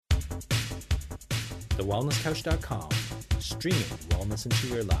thewellnesscouch.com, streaming wellness into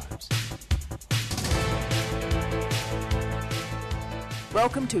your lives.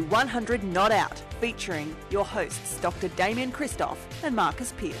 Welcome to 100 Not Out, featuring your hosts Dr. Damien Christoph and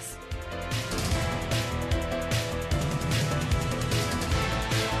Marcus Pearce.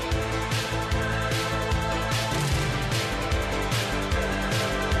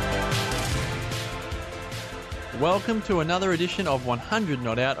 Welcome to another edition of 100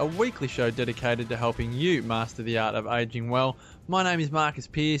 Not Out, a weekly show dedicated to helping you master the art of aging well. My name is Marcus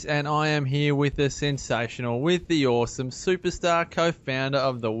Pearce, and I am here with the sensational, with the awesome superstar co-founder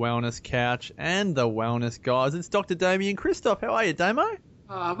of the Wellness Couch and the Wellness Guys. It's Dr. Damien Christoph. How are you, Damo?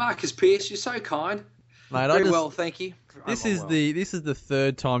 Marcus Pearce, you're so kind. Mate, Very well, thank you. This is the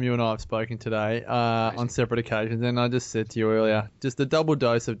third time you and I have spoken today on separate occasions, and I just said to you earlier, just a double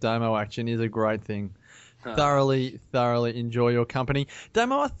dose of Damo action is a great thing. Thoroughly enjoy your company.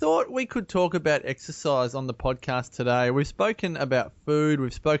 Damo, I thought we could talk about exercise on the podcast today. We've spoken about food.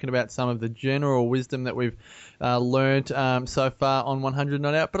 We've spoken about some of the general wisdom that we've learnt so far on 100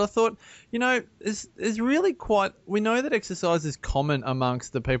 Not Out. But I thought, there's really we know that exercise is common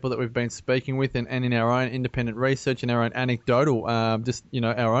amongst the people that we've been speaking with and in our own independent research and our own anecdotal,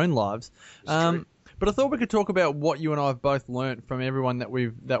 our own lives. But I thought we could talk about what you and I have both learnt from everyone that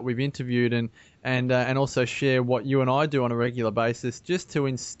we've interviewed and also share what you and I do on a regular basis, just to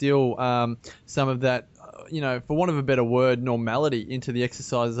instill some of that, for want of a better word, normality into the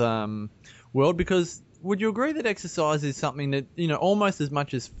exercise world. Because would you agree that exercise is something that, almost as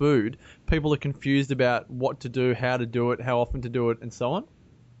much as food, people are confused about what to do, how to do it, how often to do it, and so on?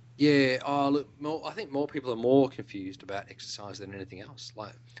 Yeah, I think more people are more confused about exercise than anything else.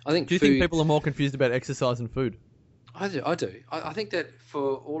 Do you think people are more confused about exercise and food? I do. I think that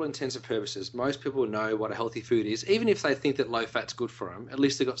for all intents and purposes, most people know what a healthy food is. Even if they think that low fat's good for them, at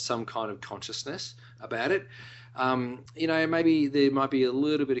least they've got some kind of consciousness about it. Maybe there might be a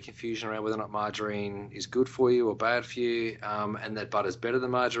little bit of confusion around whether or not margarine is good for you or bad for you, and that butter's better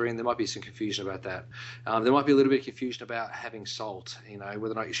than margarine. There might be some confusion about that. There might be a little bit of confusion about having salt,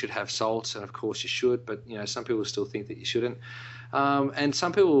 whether or not you should have salt, and of course you should, but, some people still think that you shouldn't. And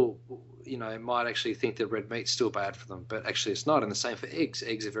some people, might actually think that red meat's still bad for them, but actually it's not, and the same for eggs.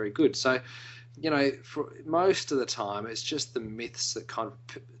 Eggs are very good. So, for most of the time, it's just the myths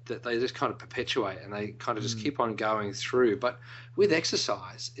that they just kind of perpetuate, and they kind of just keep on going through. But with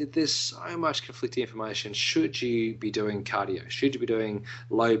exercise, there's so much conflicting information. Should you be doing cardio? Should you be doing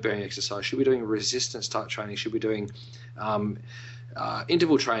load-bearing exercise? Should you be doing resistance-type training? Should you be doing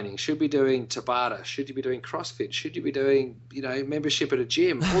interval training? Should be doing Tabata? Should you be doing CrossFit? Should you be doing, membership at a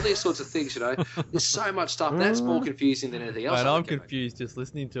gym? All these sorts of things, There's so much stuff. That's more confusing than anything else. Mate, I'm confused just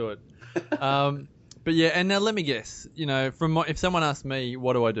listening to it. But yeah, and now let me guess, if someone asks me,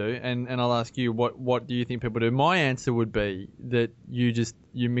 what do I do? And I'll ask you, what do you think people do? My answer would be that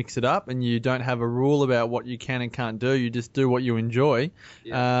you mix it up, and you don't have a rule about what you can and can't do. You just do what you enjoy.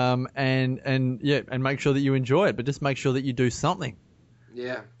 Yeah. And make sure that you enjoy it, but just make sure that you do something.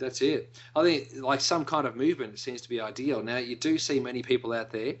 Yeah, that's it. I think some kind of movement seems to be ideal. Now, you do see many people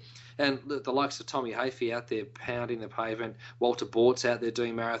out there, and the likes of Tommy Hafey out there pounding the pavement, Walter Bort's out there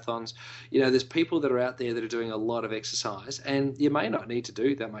doing marathons. There's people that are out there that are doing a lot of exercise, and you may not need to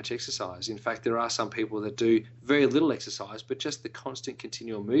do that much exercise. In fact, there are some people that do very little exercise, but just the constant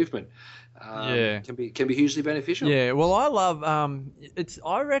continual movement can be hugely beneficial. Yeah, well, I love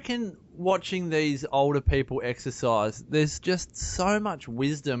I reckon watching these older people exercise, there's just so much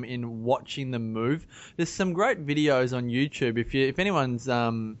wisdom in watching them move. There's some great videos on YouTube. If anyone's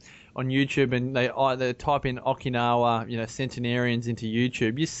on YouTube and they type in Okinawa, centenarians into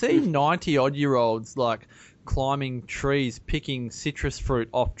YouTube, you see 90-odd-year-olds climbing trees, picking citrus fruit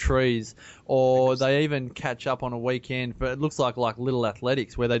off trees, or they even catch up on a weekend for, it looks like little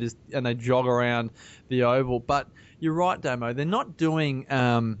athletics where they jog around the oval. But you're right, Damo, they're not doing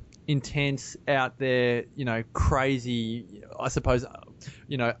intense out there, crazy, I suppose,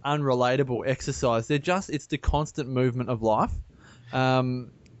 unrelatable exercise. It's the constant movement of life.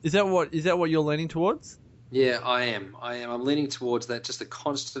 Is that what you're leaning towards? Yeah, I am. I'm leaning towards that, just a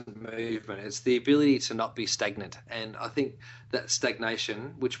constant movement. It's the ability to not be stagnant. And I think that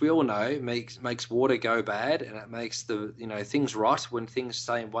stagnation, which we all know makes water go bad, and it makes things rot. When things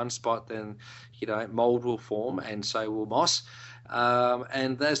stay in one spot, then, mold will form, and so will moss.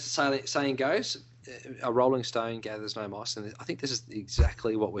 And as the saying goes, a rolling stone gathers no moss. And I think this is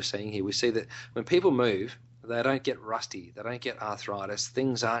exactly what we're seeing here. We see that when people move, they don't get rusty, they don't get arthritis,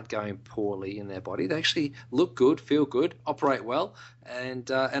 things aren't going poorly in their body. They actually look good, feel good, operate well, And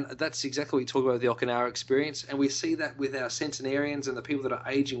that's exactly what you talk about with the Okinawa experience. And we see that with our centenarians and the people that are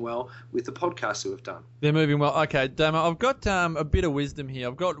aging well with the podcasts that we've done. They're moving well. Okay, Damo, I've got a bit of wisdom here.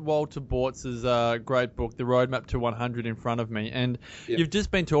 I've got Walter Bortz's great book, The Roadmap to 100, in front of me. And you've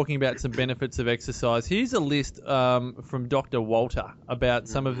just been talking about some benefits of exercise. Here's a list from Dr. Walter about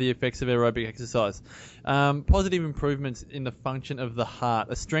some of the effects of aerobic exercise. Positive improvements in the function of the heart,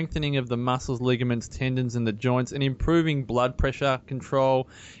 a strengthening of the muscles, ligaments, tendons, and the joints, and improving blood pressure control.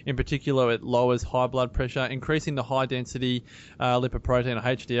 In particular, it lowers high blood pressure, increasing the high-density lipoprotein, or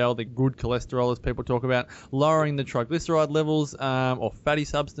HDL, the good cholesterol, as people talk about, lowering the triglyceride levels or fatty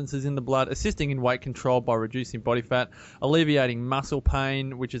substances in the blood, assisting in weight control by reducing body fat, alleviating muscle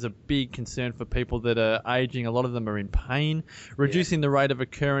pain, which is a big concern for people that are aging. A lot of them are in pain, reducing the rate of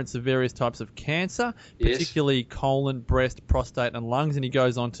occurrence of various types of cancer, particularly colon, breast, prostate, and lungs. And he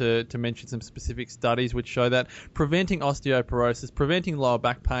goes on to mention some specific studies which show that, preventing osteoporosis, preventing lower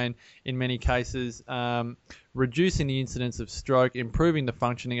back pain in many cases, reducing the incidence of stroke, improving the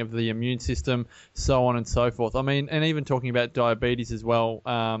functioning of the immune system, so on and so forth. I mean, and even talking about diabetes as well.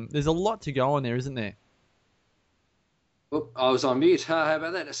 There's a lot to go on there, isn't there? Oh, I was on mute. How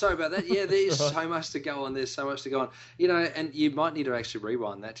about that? Sorry about that. Yeah, there's so much to go on. There's so much to go on. You know, and you might need to actually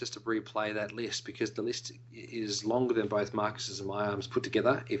rewind that just to replay that list, because the list is longer than both Marcus's and my arms put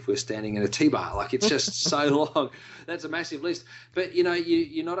together if we're standing in a T-bar. Like, it's just so long. That's a massive list. But, you know,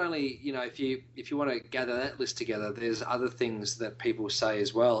 you not only, you know, if you want to gather that list together, there's other things that people say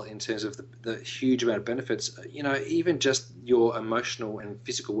as well in terms of the huge amount of benefits. You know, even just your emotional and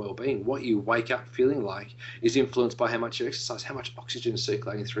physical well-being, what you wake up feeling like is influenced by how much you exercise, how much oxygen is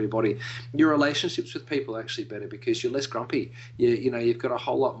circulating through your body. Your relationships with people are actually better because you're less grumpy. You know, you've got a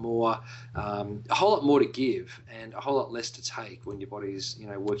whole lot more to give and a whole lot less to take when your body's, you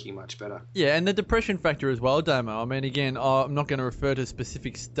know, working much better. Yeah, and the depression factor as well, Damo. I mean, again, I'm not going to refer to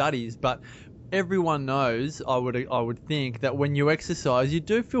specific studies, but everyone knows, I would think, that when you exercise, you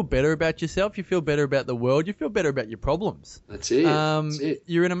do feel better about yourself, you feel better about the world, you feel better about your problems. That's it.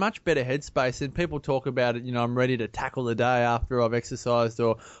 You're in a much better headspace, and people talk about it, you know, I'm ready to tackle the day after I've exercised,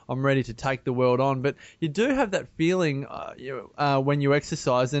 or I'm ready to take the world on. But you do have that feeling when you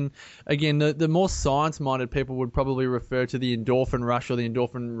exercise. And again, the more science-minded people would probably refer to the endorphin rush, or the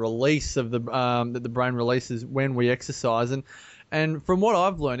endorphin release of that the brain releases when we exercise. And from what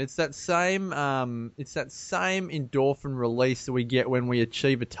I've learned, it's that same endorphin release that we get when we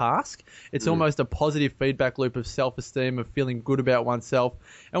achieve a task. It's almost a positive feedback loop of self-esteem, of feeling good about oneself.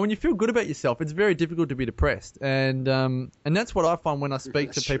 And when you feel good about yourself, it's very difficult to be depressed. And that's what I find when I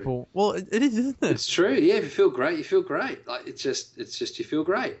speak to people. True. Well, it is, isn't it? It's true. Yeah, if you feel great, you feel great. Like, it's just you feel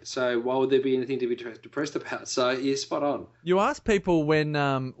great. So why would there be anything to be depressed about? So you're spot on. You ask people when you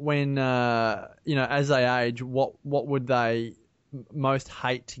know, as they age, what would they most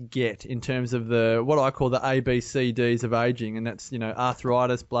hate to get in terms of what I call the ABCDs of aging, and that's, you know,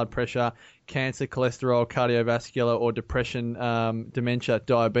 arthritis, blood pressure, cancer, cholesterol, cardiovascular, or depression, dementia,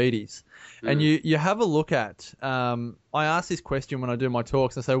 diabetes. And you have a look at, I ask this question when I do my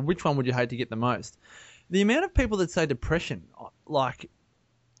talks, I say, which one would you hate to get the most? The amount of people that say depression, like,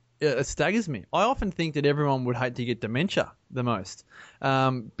 it staggers me. I often think that everyone would hate to get dementia the most.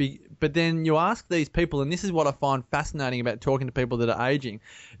 But then you ask these people, and this is what I find fascinating about talking to people that are aging.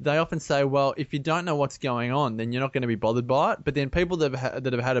 They often say, well, if you don't know what's going on, then you're not going to be bothered by it. But then people that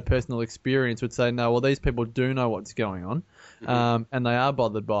have had a personal experience would say, no, well, these people do know what's going on, and they are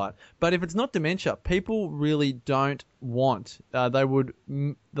bothered by it. But if it's not dementia, people really don't want,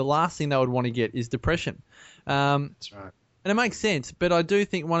 the last thing they would want to get is depression. That's right. And it makes sense, but I do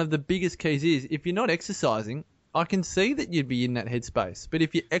think one of the biggest keys is, if you're not exercising, I can see that you'd be in that headspace. But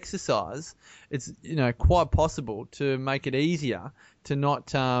if you exercise, it's, you know, quite possible to make it easier to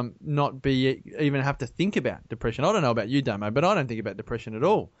not even have to think about depression. I don't know about you, Damo, but I don't think about depression at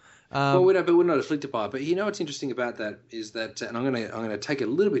all. Well, we're not afflicted by it. But you know what's interesting about that is that, and I'm going to take it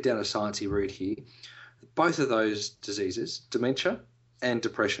a little bit down a sciencey route here. Both of those diseases, dementia and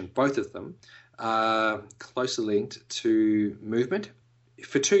depression, both of them are closely linked to movement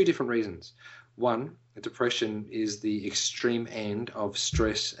for two different reasons. One, depression is the extreme end of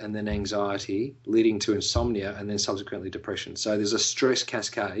stress and then anxiety, leading to insomnia and then subsequently depression. So there's a stress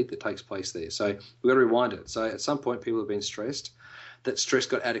cascade that takes place there. So we've got to rewind it. So at some point, people have been stressed. That stress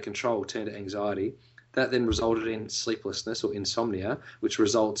got out of control, turned to anxiety. That then resulted in sleeplessness or insomnia, which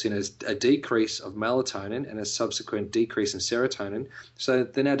results in a decrease of melatonin and a subsequent decrease in serotonin. So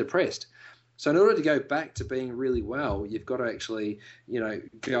they're now depressed. So in order to go back to being really well, you've got to actually, you know,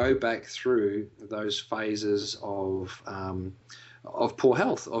 go back through those phases of of poor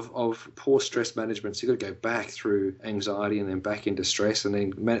health, of poor stress management. So you've got to go back through anxiety and then back into stress, and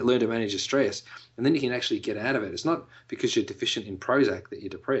then learn to manage your stress. And then you can actually get out of it. It's not because you're deficient in Prozac that you're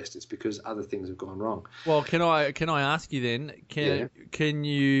depressed. It's because other things have gone wrong. Well, can I ask you then? Can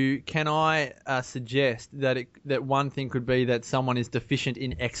I suggest that one thing could be that someone is deficient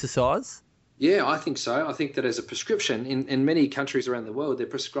in exercise? Yeah, I think so. I think that as a prescription, in many countries around the world, they're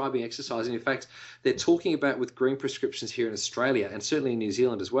prescribing exercise. And in fact, they're talking about with green prescriptions here in Australia, and certainly in New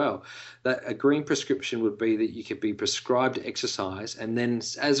Zealand as well, that a green prescription would be that you could be prescribed exercise, and then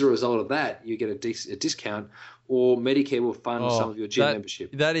as a result of that, you get a discount, or Medicare will fund some of your gym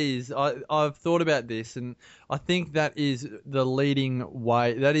membership. That is, I've thought about this, and I think that is the leading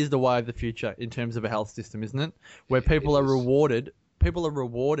way. That is the way of the future in terms of a health system, isn't it? Where people are rewarded. People are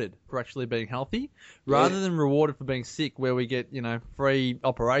rewarded for actually being healthy rather than rewarded for being sick, where we get, free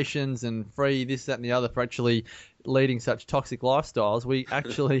operations and free this, that, and the other for actually leading such toxic lifestyles. We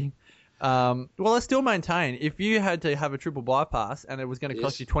actually, I still maintain if you had to have a triple bypass and it was going to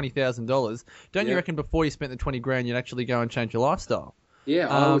cost you $20,000, don't you reckon before you spent the $20,000, you'd actually go and change your lifestyle?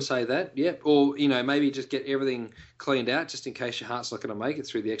 Yeah, I would say that. Yeah, or maybe just get everything cleaned out just in case your heart's not going to make it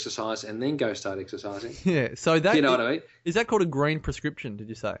through the exercise, and then go start exercising. Yeah, so that you know what I mean? Is that called a green prescription? Did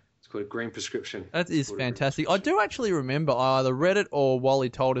you say? It's called a green prescription. That is fantastic. I do actually remember I either read it or Wally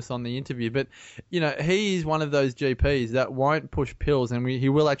told us on the interview, but he is one of those GPs that won't push pills, and he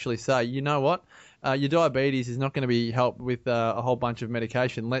will actually say, you know what? Your diabetes is not going to be helped with a whole bunch of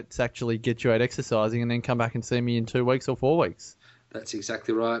medication. Let's actually get you out exercising, and then come back and see me in 2 weeks or 4 weeks. That's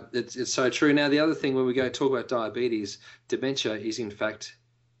exactly right. It's so true. Now, the other thing when we go talk about diabetes, dementia is in fact...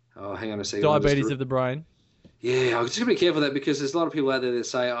 Oh, hang on a second. Diabetes of the brain. Yeah, I'm just going to be careful of that, because there's a lot of people out there that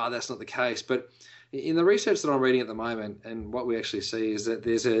say, that's not the case. But in the research that I'm reading at the moment, and what we actually see is that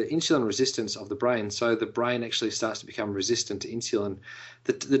there's an insulin resistance of the brain. So the brain actually starts to become resistant to insulin.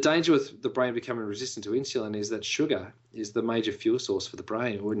 The danger with the brain becoming resistant to insulin is that sugar is the major fuel source for the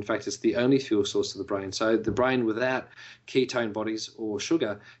brain, or in fact it's the only fuel source of the brain. So the brain without ketone bodies or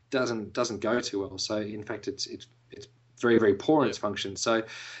sugar doesn't go too well. So in fact it's very, very poor in its function. So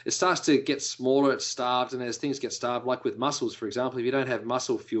it starts to get smaller, it's starved, and as things get starved, like with muscles, for example, if you don't have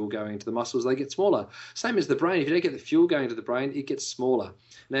muscle fuel going into the muscles, they get smaller. Same as the brain. If you don't get the fuel going to the brain, it gets smaller.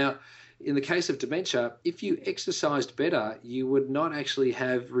 Now, in the case of dementia, if you exercised better, you would not actually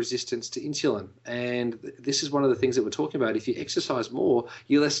have resistance to insulin. And this is one of the things that we're talking about. If you exercise more,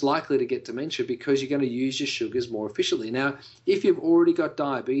 you're less likely to get dementia because you're going to use your sugars more efficiently. Now, if you've already got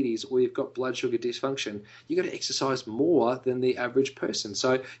diabetes or you've got blood sugar dysfunction, you've got to exercise more than the average person.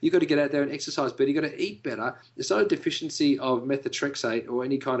 So you've got to get out there and exercise better. You've got to eat better. It's not a deficiency of methotrexate or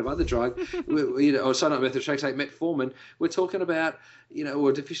any kind of other drug, or sorry, not methotrexate, metformin. We're talking about or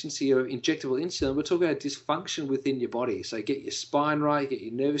a deficiency of injectable insulin. We're talking about dysfunction within your body. So get your spine right, get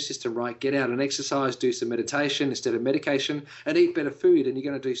your nervous system right, get out and exercise, do some meditation instead of medication, and eat better food, and you're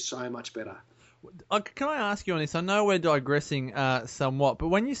going to do so much better. Can I ask you on this? I know we're digressing somewhat, but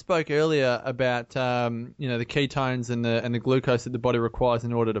when you spoke earlier about the ketones and the glucose that the body requires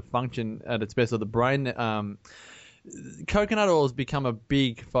in order to function at its best, or the brain, coconut oil has become a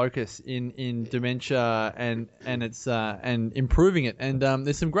big focus in dementia and it's and improving it. And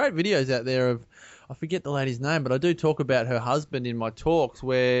there's some great videos out there of, I forget the lady's name, but I do talk about her husband in my talks,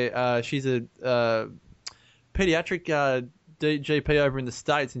 where she's a pediatric GP over in the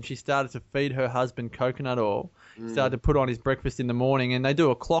States, and she started to feed her husband coconut oil. Started to put on his breakfast in the morning, and they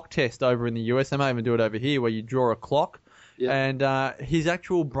do a clock test over in the US. They may even do it over here, where you draw a clock. Yep. And his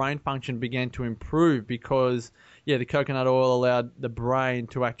actual brain function began to improve because, the coconut oil allowed the brain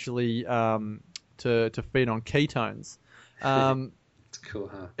to actually to feed on ketones. It's cool,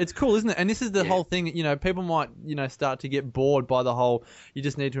 huh? It's cool, isn't it? And this is the whole thing. People might start to get bored by the whole, you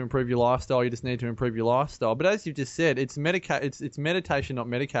just need to improve your lifestyle. You just need to improve your lifestyle. But as you've just said, it's meditation, not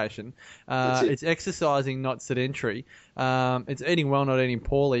medication. It's exercising, not sedentary. It's eating well, not eating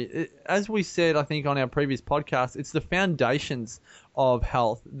poorly. As we said, I think on our previous podcast, it's the foundations of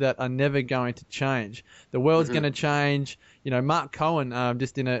health that are never going to change. The world's going to change. Mark Cohen,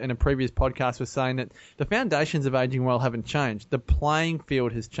 just in a previous podcast, was saying that the foundations of aging well haven't changed. The playing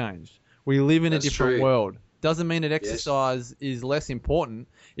field has changed. We live in a different world. Doesn't mean that exercise is less important.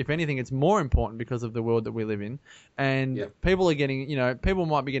 If anything, it's more important because of the world that we live in. And people are getting, people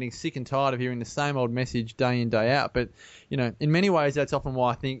might be getting sick and tired of hearing the same old message day in, day out. But, in many ways, that's often why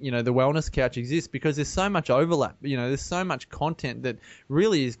I think, the Wellness Couch exists, because there's so much overlap. There's so much content that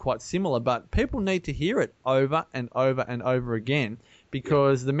really is quite similar, but people need to hear it over and over and over again,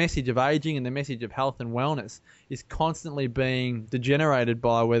 because the message of aging and the message of health and wellness is constantly being degenerated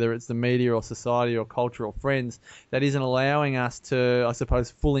by whether it's the media or society or culture or friends that isn't allowing us to, I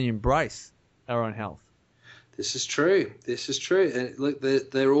suppose, fully embrace our own health. This is true. And look,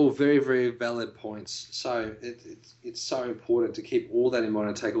 they're all very, very valid points. So it's so important to keep all that in mind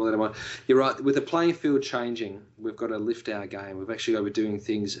and take all that in mind. You're right. With the playing field changing, we've got to lift our game. We've actually got to be doing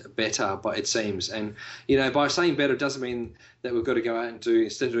things better, but it seems. And, by saying better doesn't mean that we've got to go out and do,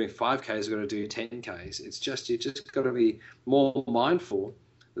 instead of doing 5Ks, we've got to do 10Ks. It's just, you just got to be more mindful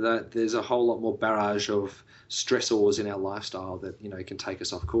that there's a whole lot more barrage of stressors in our lifestyle that can take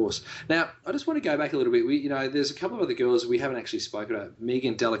us off course. Now, I just want to go back a little bit. There's a couple of other girls we haven't actually spoken about.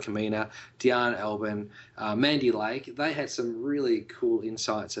 Megan Della Camina, Diane Albin, Mandy Lake. They had some really cool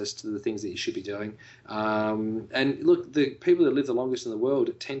insights as to the things that you should be doing. And look, the people that live the longest in the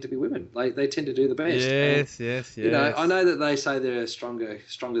world tend to be women. They tend to do the best. Yes. I know that they say they're stronger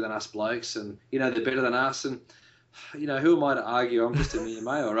than us blokes, and they're better than us, and who am I to argue? I'm just a mere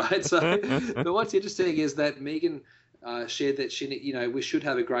male, right? So, but what's interesting is that Megan shared that we should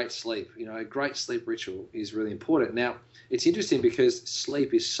have a great sleep. A great sleep ritual is really important. Now, it's interesting because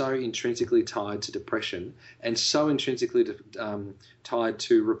sleep is so intrinsically tied to depression and so intrinsically tied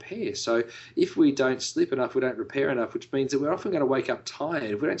to repair. So, if we don't sleep enough, we don't repair enough, which means that we're often going to wake up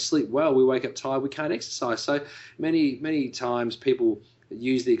tired. If we don't sleep well, we wake up tired. We can't exercise. So, many times people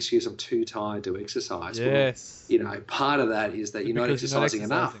use the excuse, I'm too tired to exercise. Yes. Well, part of that is that you're not exercising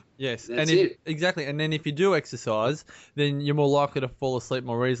enough. Yes. That's it. Exactly. And then if you do exercise, then you're more likely to fall asleep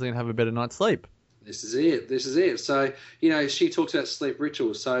more easily and have a better night's sleep. This is it. So, she talks about sleep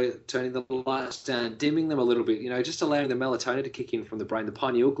rituals. So turning the lights down, dimming them a little bit, just allowing the melatonin to kick in from the brain. The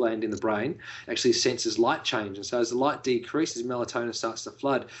pineal gland in the brain actually senses light change. And so as the light decreases, melatonin starts to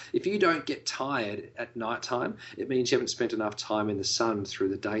flood. If you don't get tired at nighttime, it means you haven't spent enough time in the sun through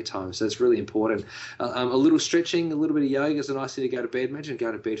the daytime. So it's really important. A little stretching, a little bit of yoga is a nice thing to go to bed. Imagine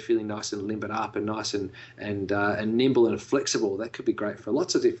going to bed feeling nice and limbered up and nice and nimble and flexible. That could be great for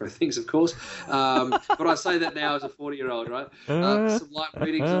lots of different things, of course. But I say that now as a 40-year-old, right? Some light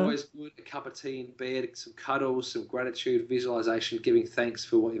reading is always good. A cup of tea in bed, some cuddles, some gratitude, visualization, giving thanks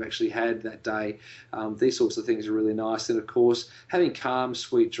for what you've actually had that day. These sorts of things are really nice. And, of course, having calm,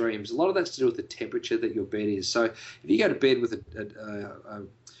 sweet dreams. A lot of that's to do with the temperature that your bed is. So if you go to bed with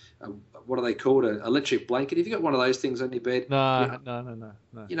what are they called? An electric blanket. If you got one of those things on your bed, no.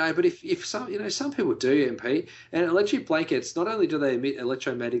 But if some people do, MP, and electric blankets, not only do they emit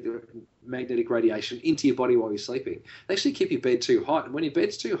electromagnetic radiation into your body while you're sleeping, they actually keep your bed too hot. And when your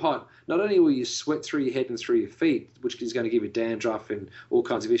bed's too hot, not only will you sweat through your head and through your feet, which is going to give you dandruff and all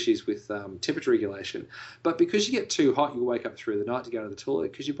kinds of issues with temperature regulation, but because you get too hot, you'll wake up through the night to go to the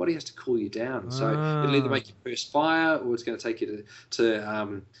toilet because your body has to cool you down. So it'll either make you perspire, or it's going to take you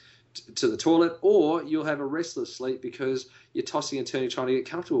to the toilet, or you'll have a restless sleep because you're tossing and turning trying to get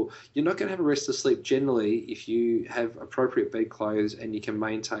comfortable. You're not going to have a restless sleep generally if you have appropriate bed clothes and you can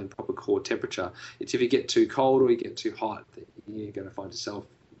maintain proper core temperature. It's if you get too cold or you get too hot that you're going to find yourself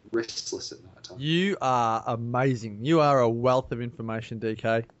restless at night time. You are amazing. You are a wealth of information,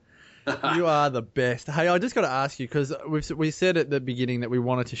 DK. You are the best. Hey, I just got to ask you, because we said at the beginning that we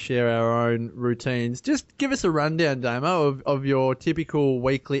wanted to share our own routines. Just give us a rundown, Damo, of your typical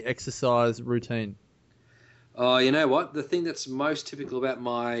weekly exercise routine. Oh, you know what? The thing that's most typical about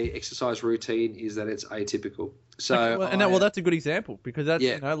my exercise routine is that it's atypical. So, that's a good example, because that's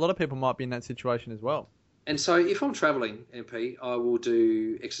a lot of people might be in that situation as well. And so if I'm traveling, MP, I will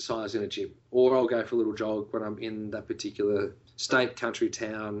do exercise in a gym, or I'll go for a little jog when I'm in that particular state, country,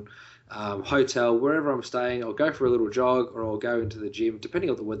 town, hotel, wherever I'm staying. I'll go for a little jog, or I'll go into the gym, depending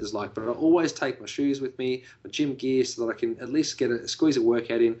on what the weather's like. But I'll always take my shoes with me, my gym gear, so that I can at least squeeze a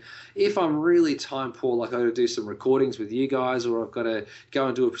workout in. If I'm really time poor, like I've got to do some recordings with you guys, or I've got to go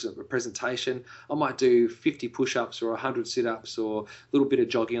and do a presentation, I might do 50 push-ups or 100 sit-ups, or a little bit of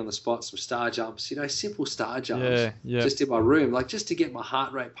jogging on the spot, some star jumps, simple star jumps, just in my room, like just to get my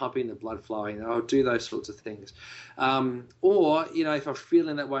heart rate pumping, the blood flowing. I'll do those sorts of things. Or, if I'm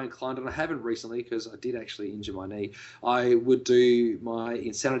feeling that way inclined, and I haven't recently because I did actually injure my knee, I would do my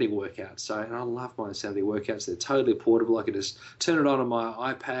Insanity workout. And I love my Insanity workouts. They're totally portable. I can just turn it on my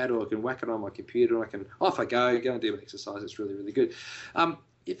iPad, or I can whack it on my computer, and off I go and do my exercise. It's really, really good.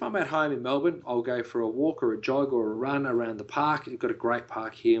 If I'm at home in Melbourne, I'll go for a walk or a jog or a run around the park. We've got a great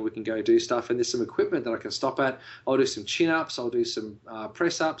park here, and we can go do stuff. And there's some equipment that I can stop at. I'll do some chin-ups. I'll do some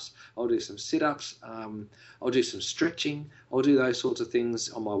press-ups. I'll do some sit-ups. I'll do some stretching. I'll do those sorts of things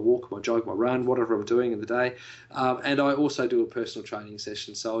on my walk, my jog, my run, whatever I'm doing in the day. And I also do a personal training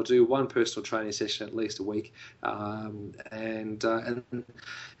session. So I'll do one personal training session at least a week. And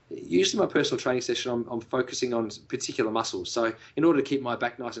usually my personal training session, I'm focusing on particular muscles. So in order to keep my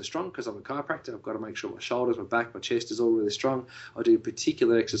back nice and strong, because I'm a chiropractor, I've got to make sure my shoulders, my back, my chest is all really strong. I do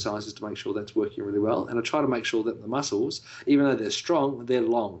particular exercises to make sure that's working really well. And I try to make sure that the muscles, even though they're strong, they're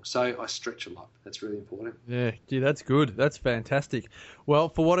long. So I stretch a lot. That's really important. Yeah, gee, that's good. That's fantastic. Well,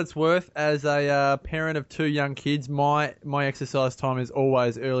 for what it's worth, as a parent of 2 young kids, my exercise time is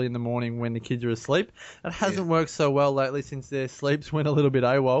always early in the morning when the kids are asleep. It hasn't worked so well lately since their sleeps went a little bit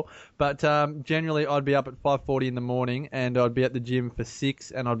AWOL. But generally, I'd be up at 5:40 in the morning, and I'd be at the gym for 6,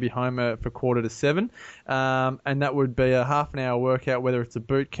 and I'd be home for 6:45. And that would be a half an hour workout, whether it's a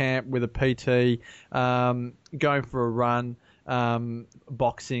boot camp with a PT, going for a run,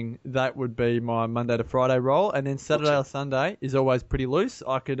 boxing. That would be my Monday to Friday role. And then Saturday or Sunday is always pretty loose.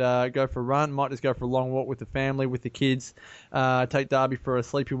 I could go for a run, might just go for a long walk with the family, with the kids, take Darby for a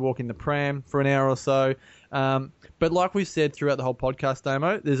sleepy walk in the pram for an hour or so. But like we've said throughout the whole podcast,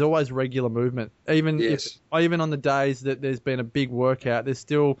 Damo, there's always regular movement. Even on the days that there's been a big workout, there's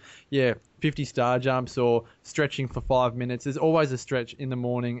still 50 star jumps or stretching for 5 minutes. There's always a stretch in the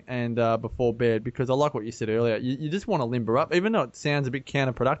morning and before bed, because I like what you said earlier. You just want to limber up, even though it sounds a bit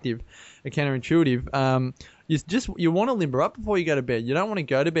counterintuitive. You want to limber up before you go to bed. You don't want to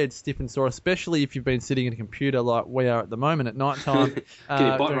go to bed stiff and sore, especially if you've been sitting at a computer like we are at the moment at night time doing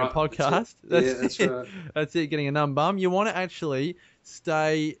a podcast. That's right. That's it, getting a numb bum. You want to actually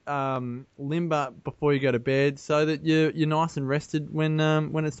stay limber before you go to bed so that you're nice and rested when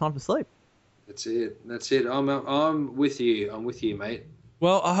it's time to sleep. That's it. I'm with you. I'm with you, mate.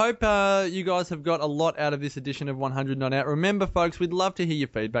 Well, I hope you guys have got a lot out of this edition of 100 Not Out. Remember, folks, we'd love to hear your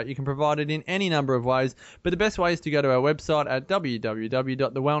feedback. You can provide it in any number of ways, but the best way is to go to our website at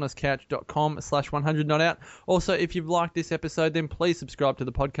www.thewellnesscouch.com/100 Not Out. Also, if you've liked this episode, then please subscribe to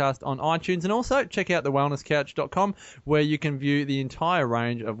the podcast on iTunes, and also check out thewellnesscouch.com, where you can view the entire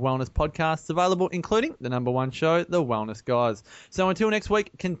range of wellness podcasts available, including the #1 show, The Wellness Guys. So until next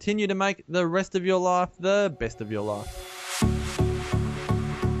week, continue to make the rest of your life the best of your life.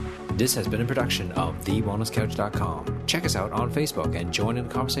 This has been a production of TheWellnessCouch.com. Check us out on Facebook and join in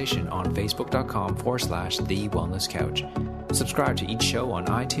the conversation on Facebook.com/The Wellness Couch. Subscribe to each show on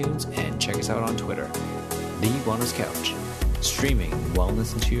iTunes and check us out on Twitter. The Wellness Couch, streaming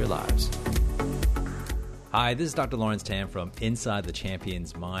wellness into your lives. Hi, this is Dr. Lawrence Tam from Inside the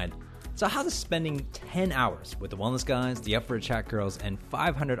Champion's Mind. So how does spending 10 hours with the Wellness Guys, the Up for a Chat girls, and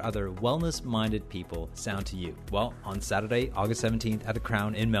 500 other wellness-minded people sound to you? Well, on Saturday, August 17th at the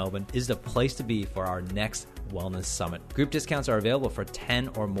Crown in Melbourne is the place to be for our next Wellness Summit. Group discounts are available for 10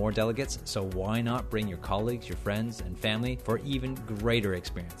 or more delegates, so why not bring your colleagues, your friends, and family for even greater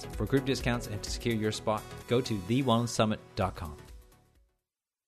experience? For group discounts and to secure your spot, go to thewellnesssummit.com.